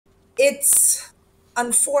It's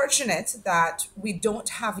unfortunate that we don't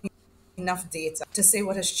have enough data to say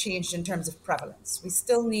what has changed in terms of prevalence. We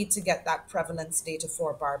still need to get that prevalence data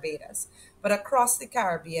for Barbados. But across the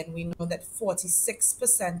Caribbean, we know that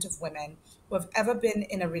 46% of women who have ever been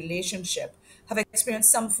in a relationship have experienced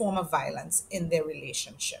some form of violence in their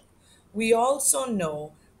relationship. We also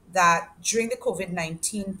know that during the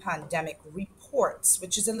COVID-19 pandemic, reports,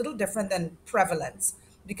 which is a little different than prevalence,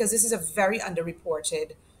 because this is a very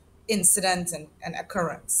underreported incident and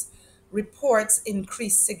occurrence. Reports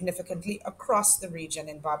increased significantly across the region.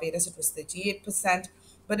 In Barbados, it was 38%,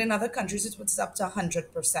 but in other countries, it was up to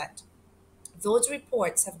 100%. Those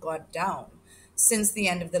reports have gone down since the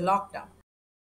end of the lockdown.